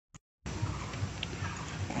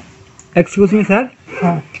Excuse me, sir.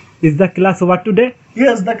 Is the class over today?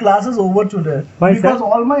 Yes, the class is over today. Why, because sir?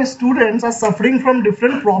 all my students are suffering from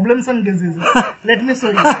different problems and diseases. Let me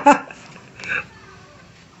show you.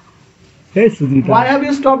 Hey, Susmita. Why have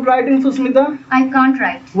you stopped writing, Susmita? I can't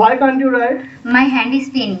write. Why can't you write? My hand is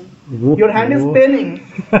paining. Your hand is paining.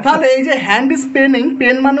 তাহলে এই যে hand is paining,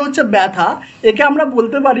 pen মানে হচ্ছে ব্যথা, একে আমরা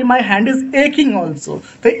বলতে পারি my hand is aching also.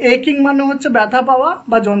 তো aching মানে হচ্ছে ব্যথা পাওয়া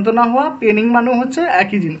বা যন্ত্রণা হওয়া, paining মানে হচ্ছে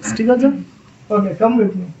একই জিনিস, ঠিক আছে? Okay, come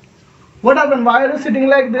with me. What happened? Why are you sitting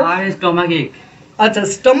like this? My stomach ache. আচ্ছা,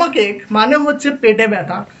 stomach ache মানে হচ্ছে পেটে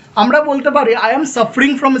ব্যথা। আমরা বলতে পারি I am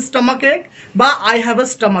suffering from stomach ache বা I have a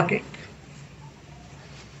stomach ache.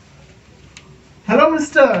 Hello,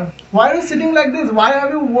 mister. Why are you sitting like this? Why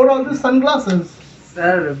have you wore all these sunglasses?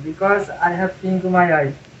 Sir, because I have pink to my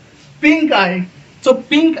eye. Pink eye. So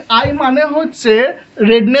pink eye মানে হচ্ছে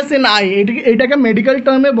redness in eye. এটাকে medical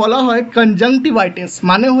টার্মে বলা হয় conjunctivitis,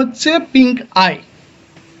 মানে হচ্ছে pink eye.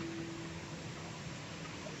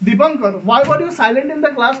 Dipankar, why were you silent in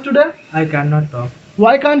the class today? I cannot talk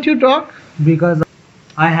Why can't you talk? because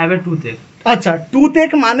I have a toothache. আচ্ছা,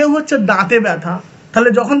 toothache মানে হচ্ছে দাঁতে ব্যথা।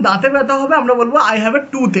 তাহলে যখন দাঁতে ব্যথা হবে আমরা বলবো I have a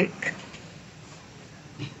toothache.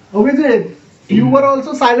 Abhijit, you were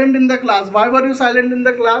also silent in the class. Why were you silent in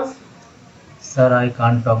the class? Sir, I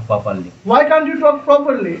can't talk properly. Why can't you talk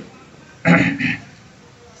properly?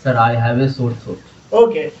 Sir, I have a sore throat.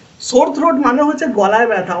 Okay, Soar throat মানে হচ্ছে গলায়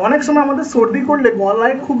ব্যথা। অনেক সময় আমাদের সর্দি করলে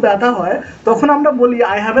গলায় খুব ব্যথা হয়, তখন আমরা বলি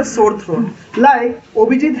I have a Soar throat, like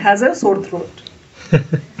Abhijit has a Soar throat.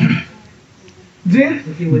 G,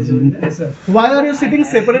 why are you sitting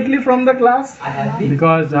separately from the class?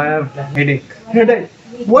 Because I have headache. Headache.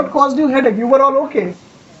 What caused you headache? You were all okay.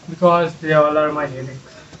 Because they all are my headaches.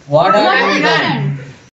 What have you done?